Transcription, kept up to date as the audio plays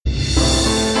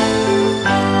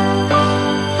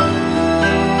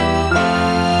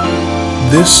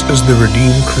This is the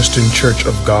Redeemed Christian Church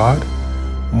of God,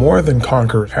 More Than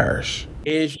Conqueror Parish.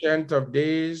 Ancient of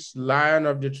days, Lion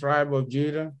of the tribe of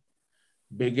Judah,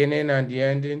 beginning and the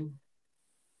ending,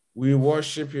 we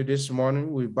worship you this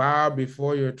morning. We bow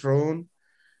before your throne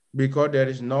because there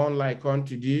is none like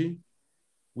unto thee.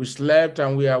 We slept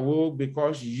and we awoke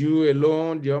because you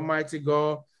alone, the Almighty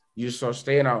God, you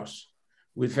sustain us.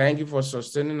 We thank you for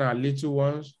sustaining our little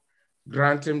ones,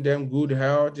 granting them good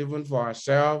health, even for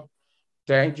ourselves.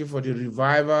 Thank you for the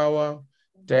revival hour.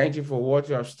 Thank you for what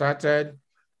you have started.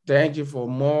 Thank you for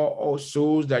more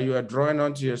souls that you are drawing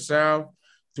unto yourself.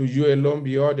 To you alone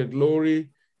be all the glory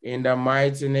in the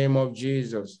mighty name of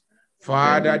Jesus.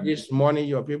 Father, this morning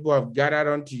your people have gathered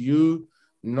unto you,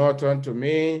 not unto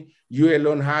me. You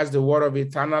alone has the word of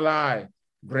eternal life.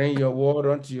 Bring your word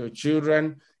unto your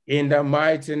children in the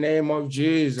mighty name of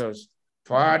Jesus.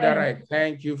 Father, I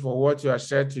thank you for what you are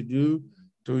set to do.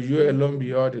 To you alone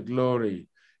be all the glory.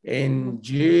 In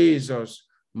Jesus'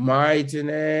 mighty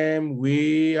name,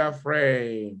 we are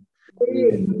praying.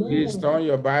 Please turn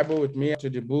your Bible with me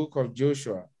to the book of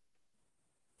Joshua,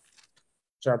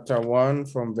 chapter 1,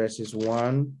 from verses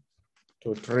 1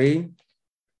 to 3.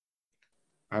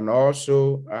 And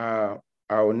also,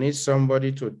 I will need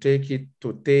somebody to take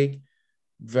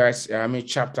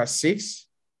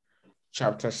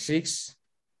chapter 6,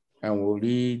 and we'll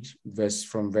read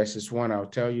from verses 1. I'll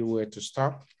tell you where to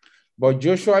stop. But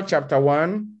Joshua chapter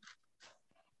 1,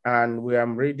 and we are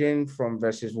reading from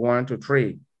verses 1 to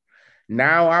 3.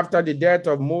 Now, after the death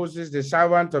of Moses, the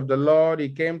servant of the Lord,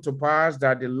 it came to pass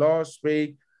that the Lord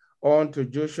spake unto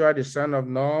Joshua, the son of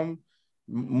Nun,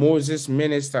 Moses'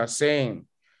 minister, saying,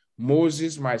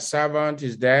 Moses, my servant,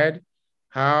 is dead.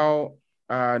 Now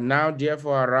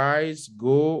therefore arise,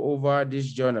 go over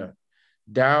this Jordan,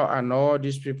 thou and all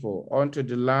these people, unto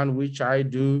the land which I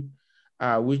do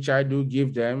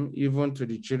give them, even to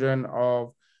the children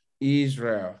of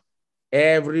Israel.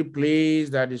 Every place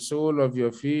that the sole of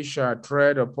your feet shall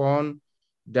tread upon,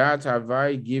 that have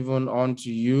I given unto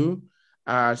you,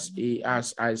 as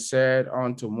I said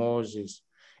unto Moses.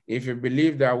 If you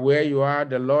believe that where you are,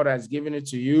 the Lord has given it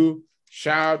to you,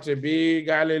 shout a big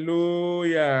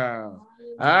hallelujah.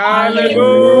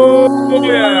 Hallelujah.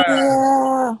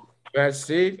 Verse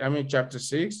 6, chapter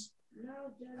 6.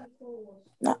 Now Jericho was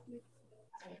quickly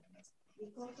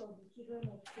because of the children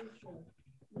of Israel.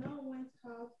 None went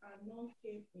out and none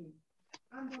came in.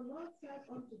 And the Lord said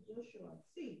unto Joshua,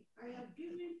 see, I have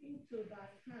given into thy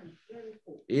hand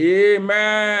Jericho.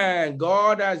 Amen.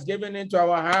 God has given into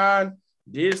our hand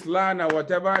this land and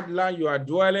whatever land you are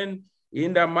dwelling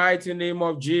in the mighty name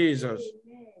of Jesus.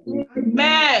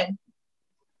 Amen.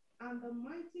 And the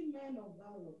mighty men of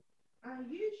valor,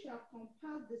 and ye shall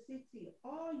compass the city,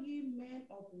 all ye men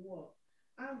of war,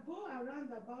 and go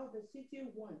around about the city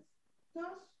once.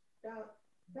 Thus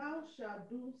thou shalt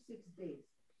do 6 days.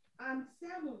 And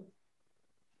 7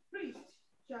 priests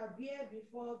shall bear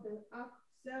before the ark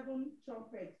 7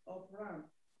 trumpets of ram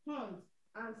horns,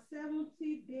 and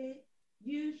 70 days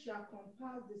ye shall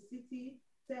compass the city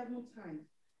 7 times.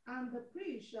 And the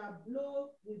priest shall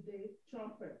blow with the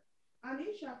trumpet. And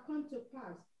it shall come to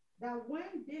pass that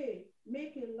when they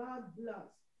make a loud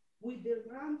blast with the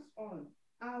ram's horn,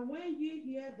 and when ye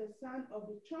hear the sound of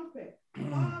the trumpet,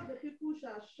 all the people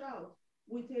shall shout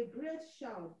with a great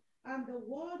shout, and the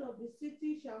wall of the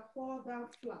city shall fall down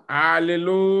flat.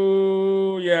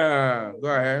 Hallelujah. Go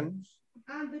ahead.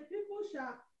 And the people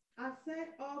shall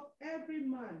ascend up every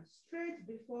man straight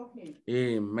before him.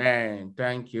 Amen.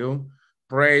 Thank you.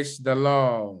 Praise the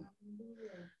Lord.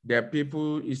 The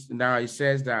people now it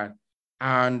says that,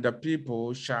 and the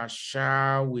people shall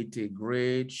shout with a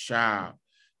great shout.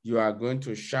 You are going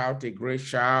to shout a great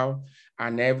shout,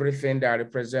 and everything that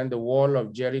represents the wall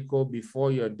of Jericho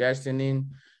before your destiny,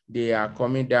 they are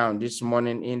coming down this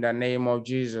morning in the name of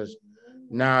Jesus.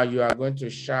 Now you are going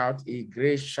to shout a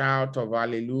great shout of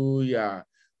hallelujah.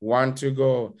 1 to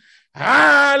go.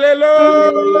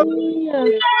 Hallelujah.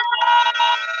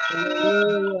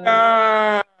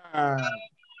 Hallelujah.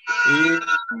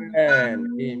 Amen.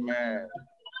 Amen.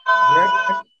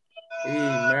 Brethren,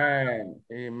 amen.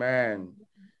 Amen.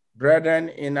 Brethren,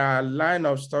 in our line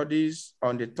of studies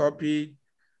on the topic,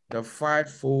 the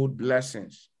fivefold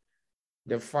blessings,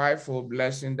 the fivefold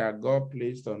blessing that God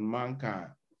placed on mankind.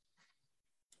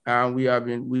 And we have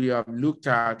looked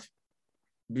at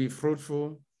be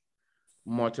fruitful,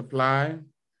 multiply,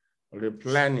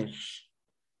 replenish.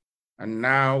 And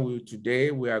now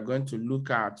today we are going to look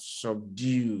at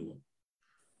subdue,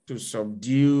 to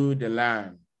subdue the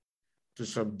land, to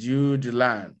subdue the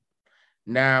land.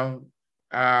 Now,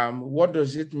 what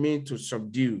does it mean to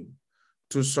subdue?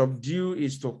 To subdue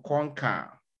is to conquer.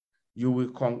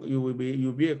 You'll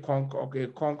be a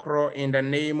conqueror in the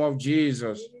name of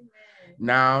Jesus.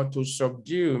 Now, to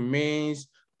subdue means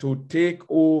to take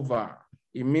over.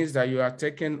 It means that you are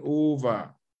taking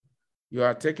over. You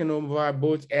are taking over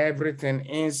both everything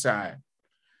inside.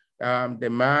 The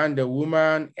man, the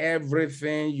woman,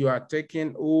 everything you are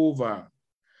taking over.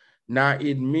 Now,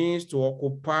 it means to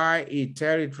occupy a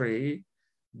territory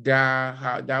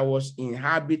that was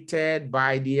inhabited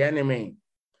by the enemy.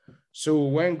 So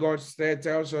when God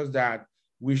tells us that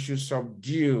we should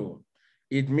subdue,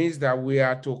 it means that we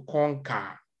are to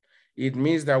conquer. It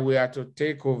means that we are to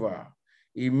take over.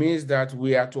 It means that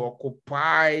we are to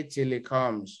occupy till it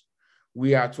comes.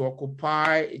 We are to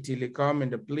occupy till it comes in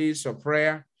the place of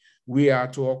prayer. We are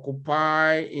to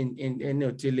occupy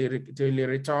till it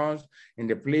returns in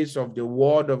the place of the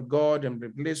word of God, in the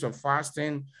place of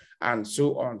fasting, and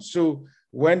so on. So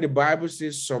when the Bible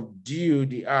says subdue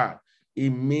the earth, it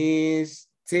means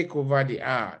take over the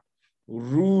earth,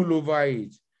 rule over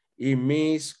it. It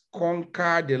means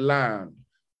conquer the land,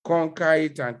 conquer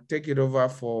it and take it over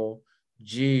for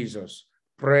Jesus.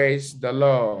 Praise the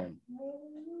Lord.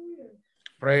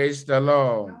 Praise the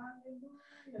Lord.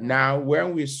 Now,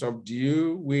 when we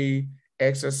subdue, we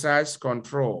exercise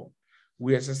control.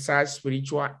 We exercise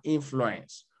spiritual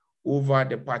influence over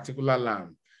the particular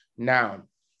land. Now,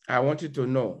 I want you to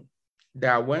know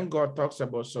that when God talks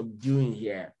about subduing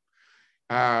here,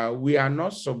 we are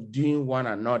not subduing one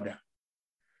another.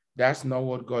 That's not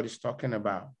what God is talking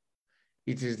about.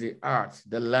 It is the earth,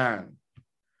 the land.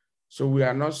 So we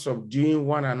are not subduing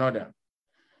one another.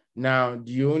 Now,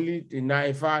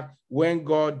 in fact, when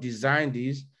God designed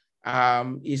this,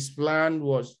 his plan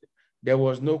was, there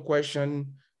was no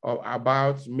question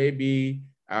about maybe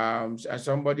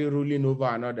somebody ruling over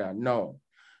another. No.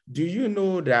 Do you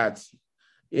know that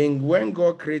when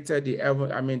God created the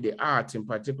earth in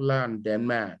particular, and then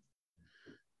man,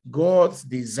 God's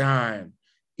design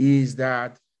is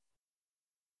that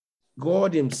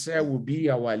God himself will be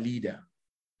our leader.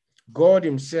 God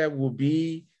himself will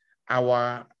be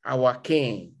our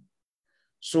king.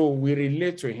 So we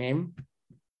relate to him,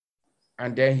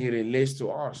 and then he relates to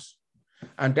us.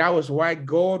 And that was why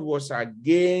God was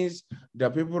against the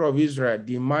people of Israel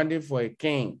demanding for a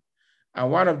king.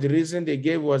 And one of the reasons they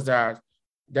gave was that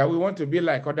we want to be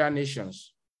like other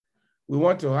nations. We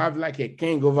want to have like a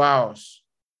king over us.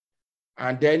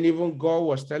 And then even God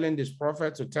was telling this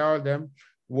prophet to tell them,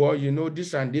 well, you know,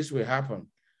 this and this will happen.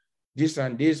 This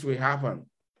and this will happen.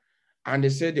 And they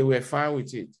said they were fine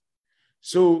with it.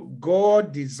 So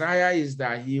God's desire is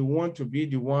that he wants to be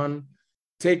the one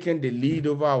taking the lead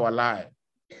over our life.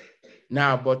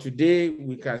 Now, but today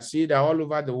we can see that all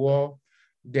over the world,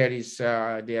 there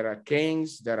are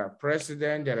kings, there are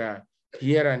presidents, there are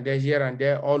here and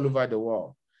there, all over the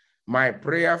world. My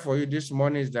prayer for you this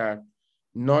morning is that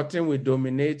nothing will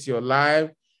dominate your life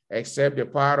except the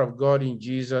power of God in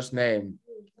Jesus' name.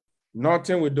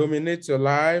 Nothing will dominate your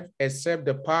life except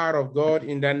the power of God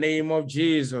in the name of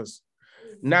Jesus.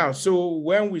 Now, so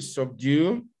when we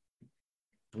subdue,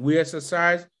 we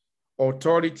exercise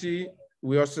authority,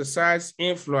 we exercise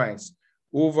influence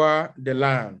over the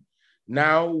land.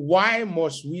 Now, why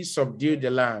must we subdue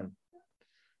the land?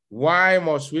 Why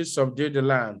must we subdue the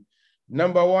land?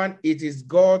 Number one, it is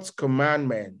God's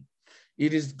commandment.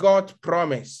 It is God's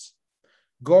promise.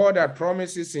 God had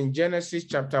promises in Genesis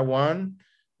chapter 1,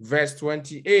 verse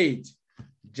 28.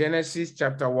 Genesis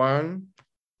chapter 1,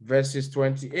 verses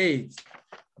 28.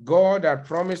 God had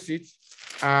promised it,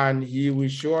 and he will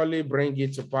surely bring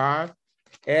it to pass.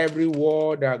 Every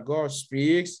word that God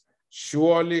speaks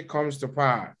surely comes to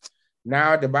pass.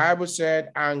 Now, the Bible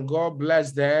said, and God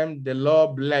bless them. The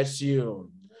Lord bless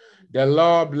you. The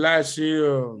Lord bless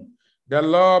you. The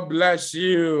Lord bless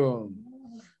you.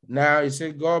 Now, it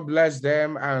said, God bless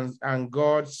them, and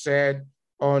God said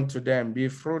unto them, be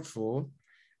fruitful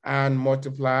and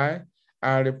multiply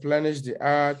and replenish the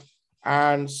earth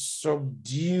and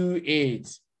subdue it.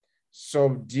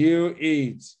 Subdue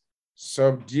it.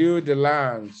 Subdue the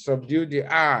land. Subdue the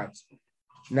earth.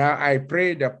 Now, I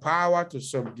pray the power to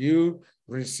subdue,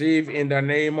 receive in the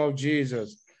name of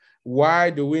Jesus. Why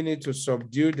do we need to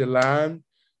subdue the land?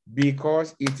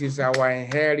 Because it is our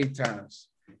inheritance.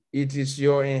 It is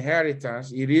your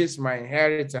inheritance. It is my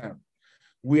inheritance.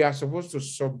 We are supposed to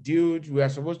subdue it. We are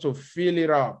supposed to fill it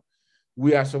up.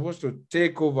 We are supposed to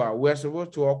take over. We are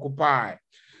supposed to occupy.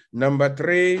 Number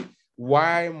three,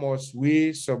 why must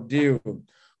we subdue?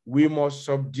 We must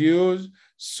subdue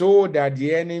so that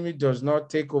the enemy does not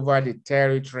take over the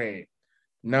territory.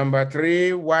 Number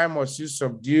three, why must you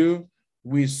subdue?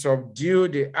 We subdue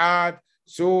the earth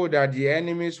so that the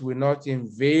enemies will not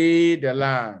invade the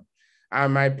land.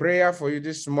 And my prayer for you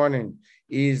this morning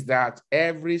is that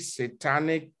every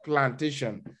satanic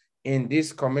plantation in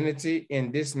this community,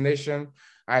 in this nation,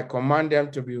 I command them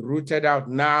to be rooted out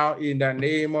now in the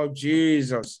name of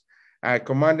Jesus. I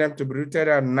command them to be rooted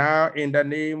out now in the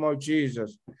name of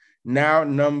Jesus. Now,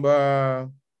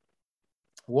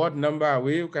 what number are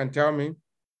we? You can tell me.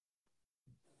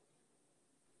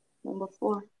 Number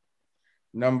 4.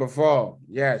 Number 4,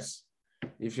 yes.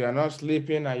 If you're not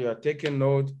sleeping and you're taking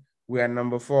note, we are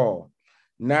number 4.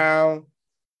 Now,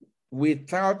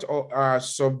 without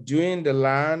subduing the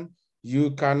land,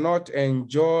 you cannot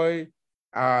enjoy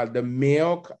the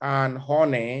milk and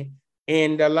honey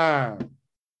in the land.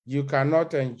 You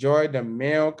cannot enjoy the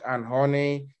milk and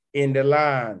honey in the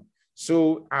land.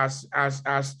 So as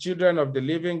children of the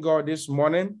living God this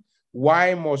morning,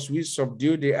 why must we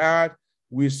subdue the earth?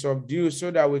 We subdue so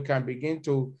that we can begin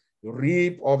to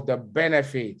reap of the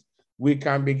benefit. We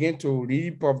can begin to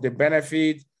reap of the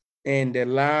benefit in the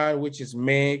land which is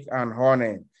milk and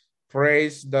honey.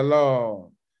 Praise the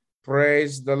Lord.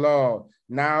 Praise the Lord.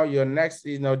 Now your next,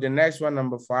 the next one,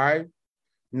 number 5.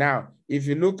 Now, if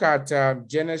you look at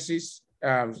Genesis,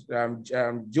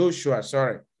 Joshua,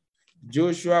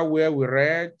 where we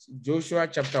read, Joshua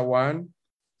chapter 1.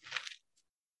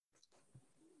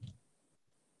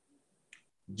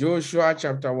 Joshua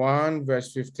chapter 1,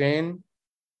 verse 15.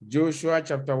 Joshua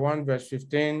chapter 1, verse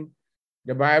 15.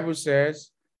 The Bible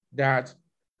says that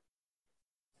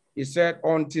he said,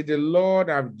 until the Lord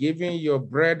have given your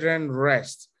brethren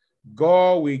rest.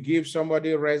 God will give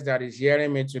somebody rest that is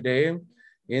hearing me today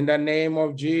in the name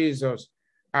of Jesus,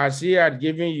 as he had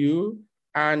given you,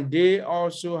 and they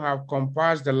also have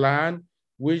compassed the land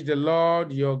which the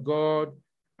Lord your God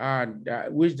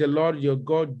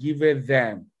giveth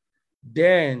them.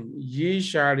 Then ye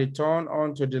shall return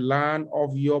unto the land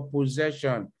of your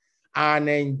possession and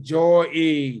enjoy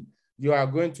it. You are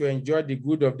going to enjoy the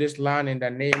good of this land in the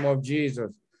name of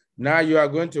Jesus. Now you are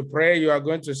going to pray. You are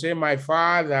going to say, my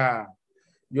Father.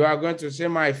 You are going to say,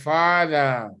 my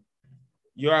Father.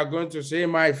 You are going to say,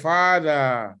 my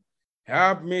Father,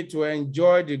 help me to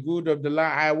enjoy the good of the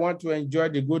land. I want to enjoy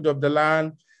the good of the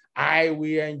land. I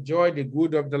will enjoy the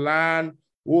good of the land.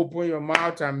 Open your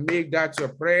mouth and make that your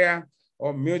prayer,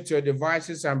 or mute your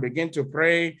devices and begin to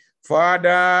pray. Father,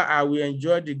 I will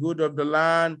enjoy the good of the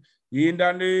land in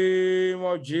the name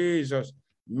of Jesus.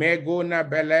 Meguna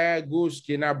bele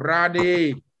guskina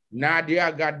bradi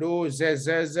nadia gado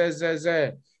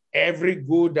ze. Every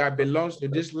good that belongs to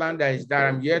this land that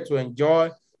I'm here to enjoy,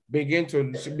 begin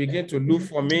to look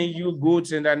for me, you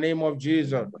goods, in the name of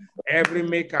Jesus. Every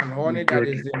milk and honey that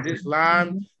is in this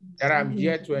land that I'm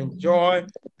here to enjoy,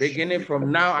 beginning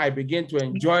from now, I begin to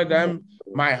enjoy them.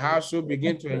 My household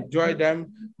begin to enjoy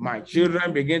them. My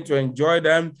children begin to enjoy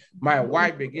them. My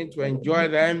wife begin to enjoy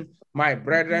them. My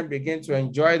brethren begin to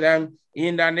enjoy them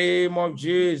in the name of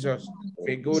Jesus.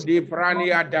 Figodi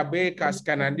prani adabe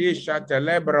kaskanadisha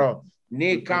telebro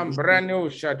ni cambrano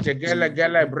shategele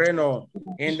gele breno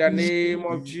in the name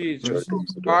of Jesus.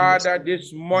 Father,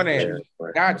 this morning,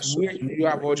 that which you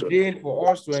have ordained for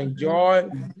us to enjoy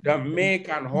the milk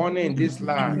and honey in this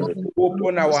land.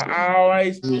 Open our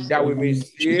eyes that we may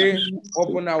see.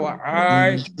 Open our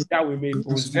eyes that we may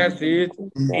possess it.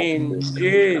 In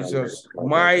Jesus'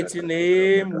 mighty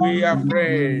name we are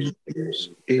praying.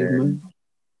 Amen.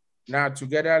 Now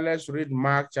together, let's read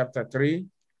Mark chapter 3.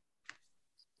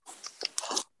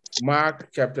 Mark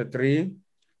chapter 3.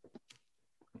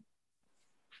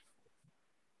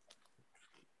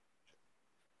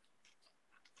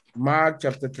 Mark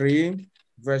chapter 3,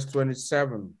 verse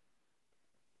 27.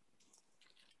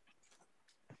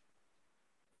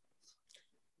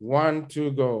 One,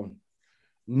 two, go.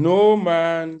 No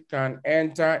man can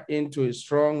enter into a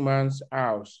strong man's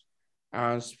house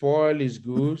and spoil his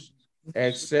goods,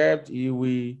 except he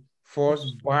will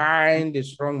first bind the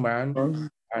strong man,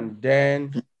 and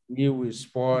then he will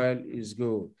spoil his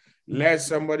good. Let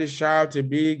somebody shout a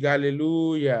big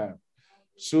hallelujah.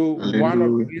 So one of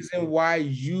the reasons why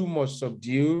you must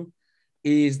subdue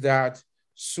is that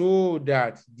so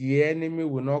that the enemy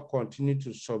will not continue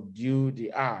to subdue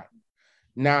the earth.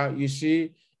 Now, you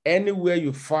see, anywhere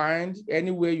you find,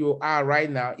 anywhere you are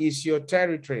right now is your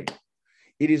territory.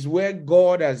 It is where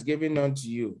God has given unto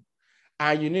you.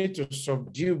 And you need to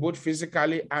subdue both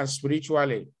physically and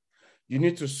spiritually. You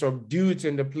need to subdue it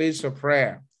in the place of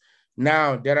prayer.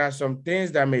 Now, there are some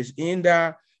things that may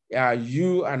hinder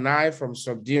you and I from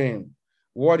subduing.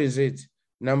 What is it?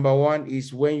 Number one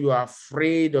is when you are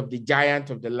afraid of the giant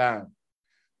of the land.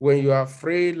 When you are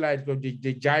afraid like of the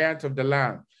giant of the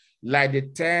land. like the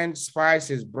 10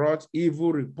 spies brought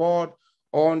evil report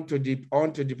unto the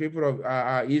people of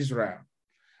Israel.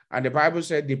 And the Bible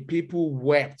said the people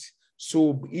wept.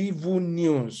 So evil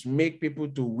news make people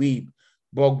to weep,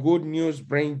 but good news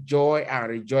bring joy and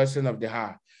rejoicing of the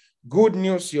heart. Good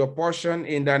news your portion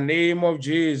in the name of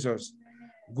Jesus.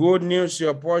 Good news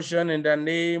your portion in the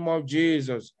name of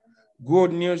Jesus.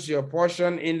 Good news your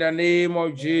portion in the name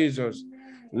of Jesus.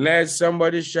 Let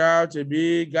somebody shout a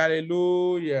big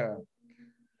hallelujah.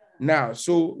 Now,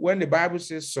 so when the Bible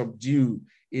says subdue,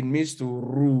 it means to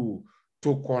rule,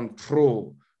 to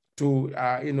control, to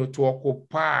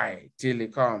occupy till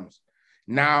it comes.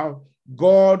 Now,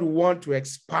 God wants to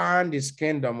expand his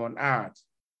kingdom on earth,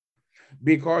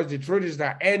 because the truth is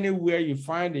that anywhere you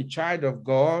find a child of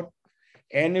God,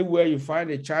 any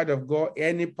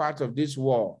part of this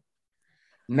world,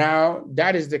 now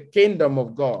that is the kingdom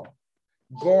of God.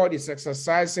 God is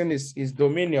exercising his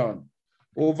dominion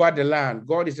over the land.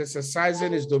 God is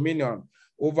exercising his dominion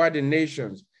over the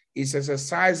nations. He's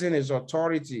exercising his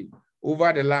authority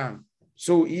over the land.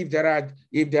 So if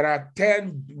there are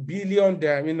 10 billion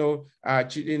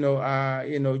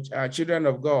children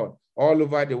of God all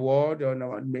over the world,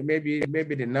 or maybe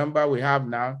the number we have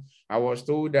now, I was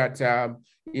told that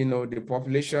the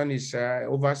population is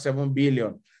over 7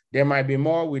 billion. There might be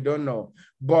more, we don't know.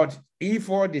 But if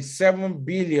all the 7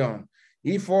 billion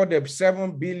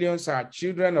are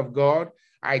children of God,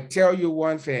 I tell you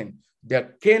one thing: the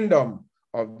kingdom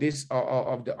of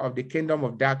the kingdom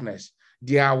of darkness,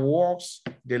 their works,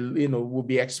 will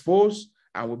be exposed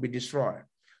and will be destroyed.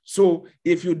 So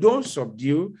if you don't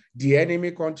subdue, the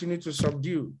enemy continue to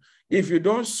subdue. If you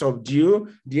don't subdue,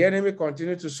 the enemy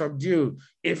continue to subdue.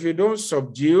 If you don't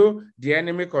subdue, the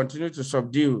enemy continue to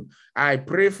subdue. I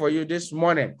pray for you this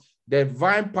morning. The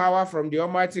divine power from the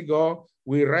Almighty God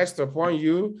will rest upon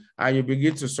you, and you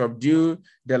begin to subdue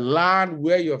the land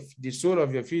where the sole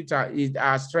of your feet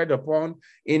are tread upon,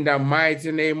 in the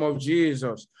mighty name of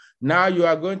Jesus. Now you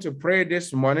are going to pray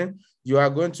this morning. You are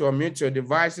going to unmute your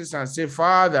devices and say,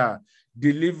 Father,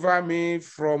 deliver me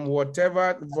from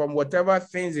whatever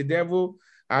things the devil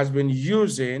has been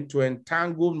using to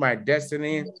entangle my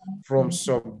destiny from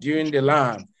subduing the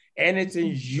land.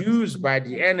 Anything used by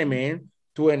the enemy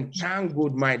to entangle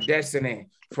my destiny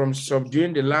from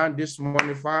subduing the land this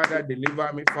morning, Father,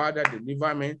 deliver me. Father,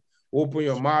 deliver me. Open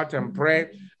your mouth and pray.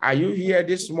 Are you here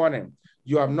this morning?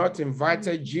 You have not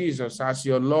invited Jesus as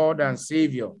your Lord and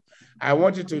Savior. I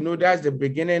want you to know that's the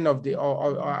beginning of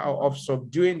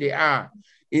subduing the earth.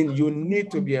 You need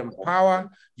to be empowered.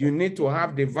 You need to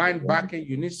have divine backing.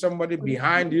 You need somebody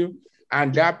behind you,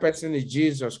 and that person is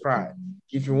Jesus Christ.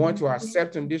 If you want to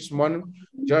accept him this morning,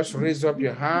 just raise up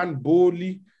your hand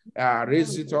boldly,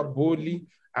 raise it up boldly,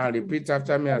 and repeat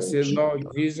after me and say, Lord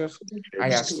Jesus, I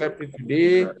accept you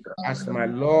today as my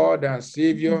Lord and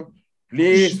Savior.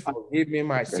 Please forgive me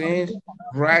my sins.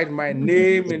 Write my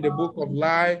name in the book of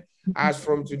life. As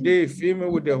from today, fill me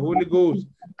with the Holy Ghost,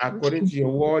 according to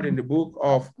your word in the book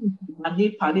of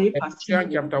Ephesians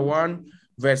chapter 1,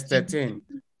 verse 13.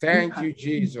 Thank you,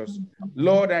 Jesus.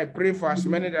 Lord, I pray for as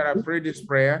many that have prayed this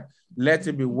prayer, let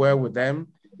it be well with them.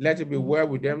 Let it be well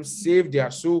with them. Save their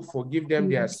soul, forgive them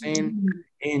their sin.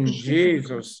 In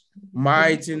Jesus'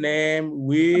 mighty name,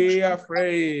 we are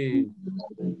praying.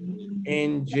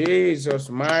 In Jesus'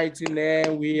 mighty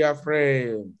name, we are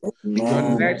praying.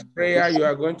 Your next prayer, you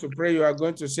are going to pray, you are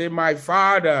going to say, my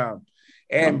Father,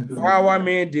 empower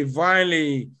me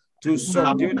divinely to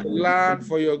subdue the land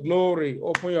for your glory.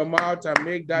 Open your mouth and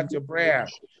make that your prayer.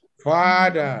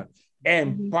 Father,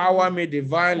 empower me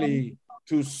divinely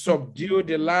to subdue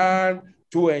the land,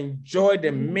 to enjoy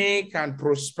the milk and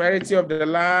prosperity of the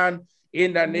land,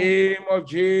 in the name of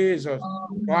Jesus.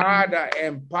 Father,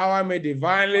 empower me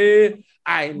divinely.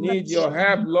 I need your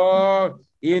help, Lord,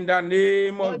 in the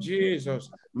name of Jesus.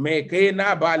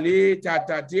 Empower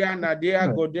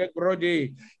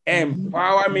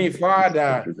me,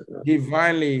 Father,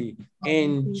 divinely.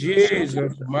 In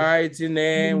Jesus' mighty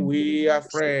name, we are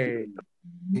praying.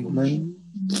 Amen.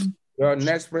 Your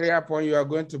next prayer point, you are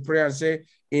going to pray and say,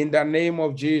 in the name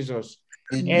of Jesus,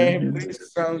 every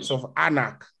sons of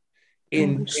Anak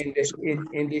in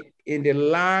the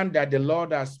land that the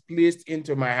Lord has placed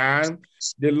into my hand,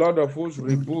 the Lord of hosts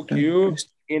rebuke you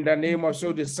in the name of.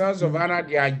 So the sons of Anak,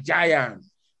 they are giants,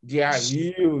 they are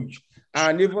huge,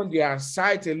 and even their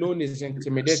sight alone is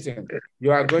intimidating.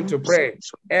 You are going to pray,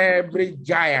 every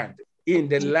giant in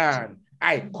the land,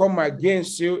 I come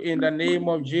against you in the name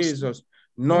of Jesus.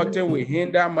 Nothing will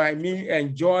hinder me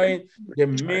enjoying the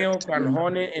milk and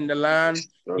honey in the land.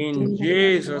 In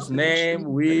Jesus'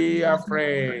 name we are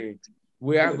praying.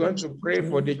 We are going to pray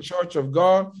for the church of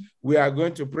God. We are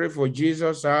going to pray for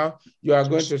Jesus. You are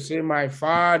going to say, my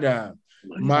Father,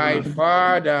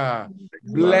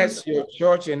 bless your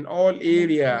church in all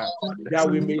areas that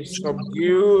we may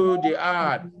subdue the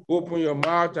earth. Open your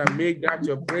mouth and make that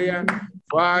your prayer.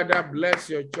 Father, bless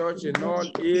your church in all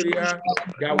areas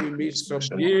that we may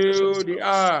subdue the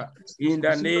earth in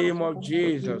the name of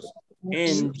Jesus.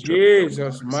 In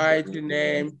Jesus' mighty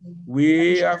name,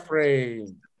 we are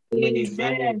praying.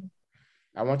 Amen.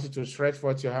 I want you to stretch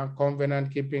forth your hand,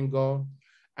 covenant keeping God.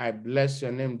 I bless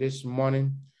your name this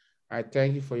morning. I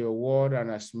thank you for your word and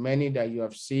as many that you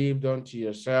have saved unto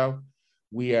yourself.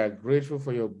 We are grateful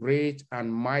for your great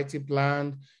and mighty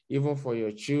plan, even for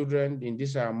your children in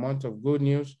this month of good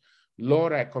news.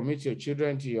 Lord, I commit your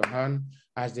children to your hand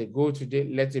as they go today.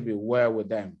 Let it be well with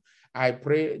them. I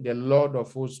pray the Lord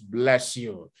of hosts bless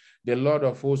you. The Lord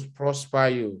of hosts prosper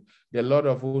you. The Lord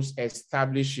of hosts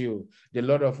establish you. The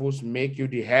Lord of hosts make you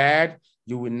the head.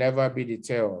 You will never be the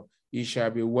tail. It shall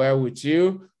be well with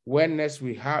you. When next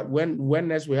we have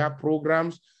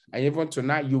programs, and even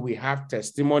tonight you will have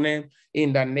testimony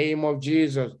in the name of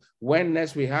Jesus. When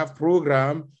next we have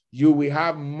program, you will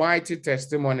have mighty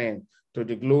testimony to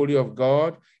the glory of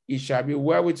God. It shall be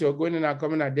well with your going in and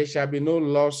coming, and there shall be no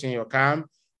loss in your camp.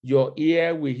 Your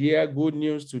ear will hear good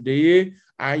news today,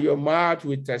 and your mouth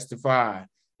will testify.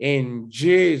 In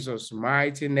Jesus'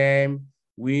 mighty name,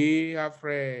 we are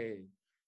prayed.